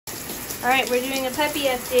All right, we're doing a puppy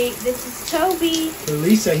update. This is Toby. For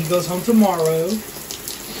Lisa, he goes home tomorrow.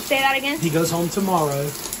 Say that again. He goes home tomorrow.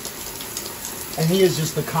 And he is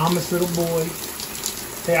just the calmest little boy.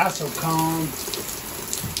 They are so calm.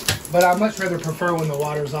 But I much rather prefer when the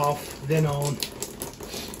water's off than on.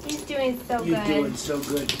 He's doing so good. He's doing so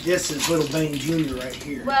good. This is little Bane Jr. right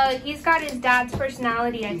here. Well, he's got his dad's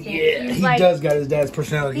personality, I think. Yeah, he's he does got his dad's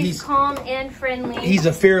personality. He's calm and friendly. He's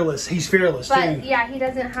fearless But too. yeah, he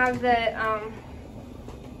doesn't have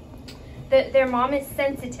their mom is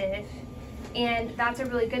sensitive, and that's a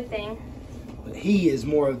really good thing. But he is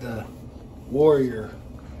more of the warrior.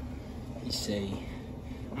 You say,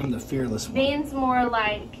 I'm the fearless one. Bane's more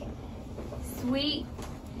like sweet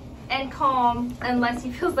and calm unless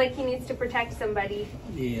he feels like he needs to protect somebody.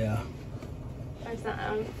 Yeah. Or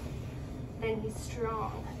something. And he's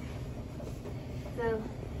strong. So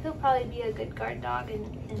he'll probably be a good guard dog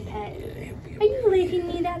and pet. Yeah, Are you licking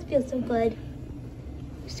me? That feels so good.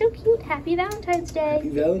 So cute. Happy Valentine's Day. Happy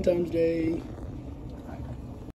Valentine's Day.